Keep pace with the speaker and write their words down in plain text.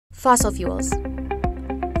Fossil fuels.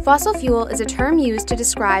 Fossil fuel is a term used to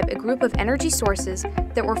describe a group of energy sources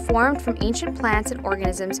that were formed from ancient plants and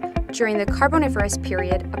organisms during the Carboniferous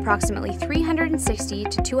period approximately 360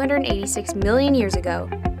 to 286 million years ago,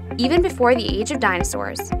 even before the age of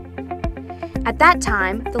dinosaurs. At that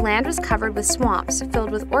time, the land was covered with swamps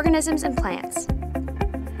filled with organisms and plants.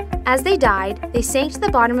 As they died, they sank to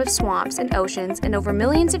the bottom of swamps and oceans and over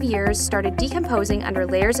millions of years started decomposing under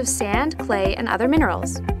layers of sand, clay, and other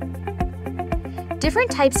minerals.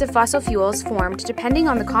 Different types of fossil fuels formed depending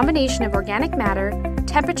on the combination of organic matter,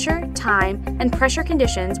 temperature, time, and pressure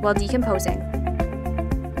conditions while decomposing.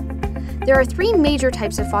 There are three major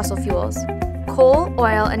types of fossil fuels: coal,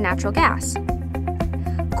 oil, and natural gas.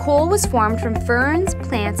 Coal was formed from ferns,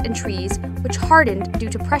 plants, and trees, which hardened due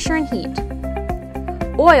to pressure and heat.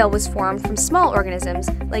 Oil was formed from small organisms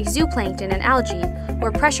like zooplankton and algae,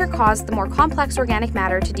 where pressure caused the more complex organic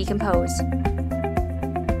matter to decompose.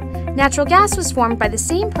 Natural gas was formed by the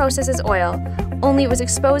same process as oil, only it was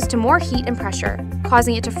exposed to more heat and pressure,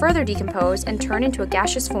 causing it to further decompose and turn into a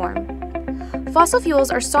gaseous form. Fossil fuels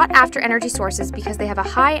are sought-after energy sources because they have a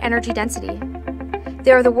high energy density.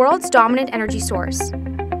 They are the world's dominant energy source.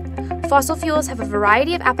 Fossil fuels have a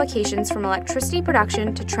variety of applications from electricity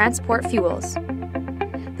production to transport fuels.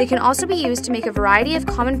 They can also be used to make a variety of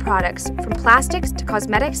common products, from plastics to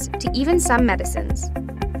cosmetics to even some medicines.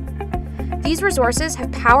 These resources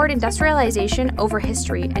have powered industrialization over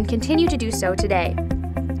history and continue to do so today.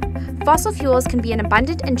 Fossil fuels can be an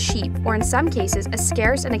abundant and cheap, or in some cases, a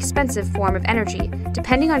scarce and expensive form of energy,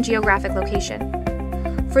 depending on geographic location.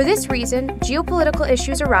 For this reason, geopolitical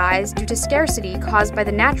issues arise due to scarcity caused by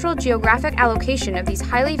the natural geographic allocation of these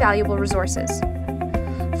highly valuable resources.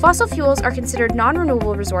 Fossil fuels are considered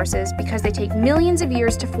non-renewable resources because they take millions of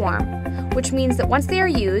years to form, which means that once they are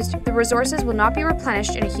used, the resources will not be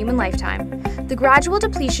replenished in a human lifetime. The gradual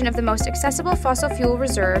depletion of the most accessible fossil fuel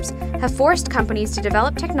reserves have forced companies to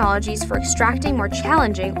develop technologies for extracting more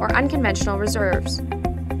challenging or unconventional reserves.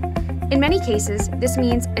 In many cases, this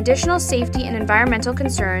means additional safety and environmental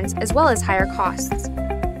concerns as well as higher costs.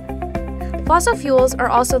 Fossil fuels are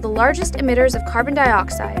also the largest emitters of carbon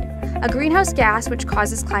dioxide, a greenhouse gas which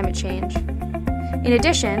causes climate change. In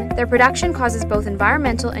addition, their production causes both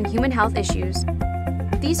environmental and human health issues.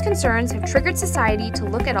 These concerns have triggered society to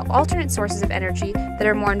look at alternate sources of energy that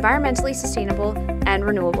are more environmentally sustainable and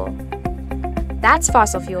renewable. That's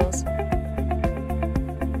fossil fuels.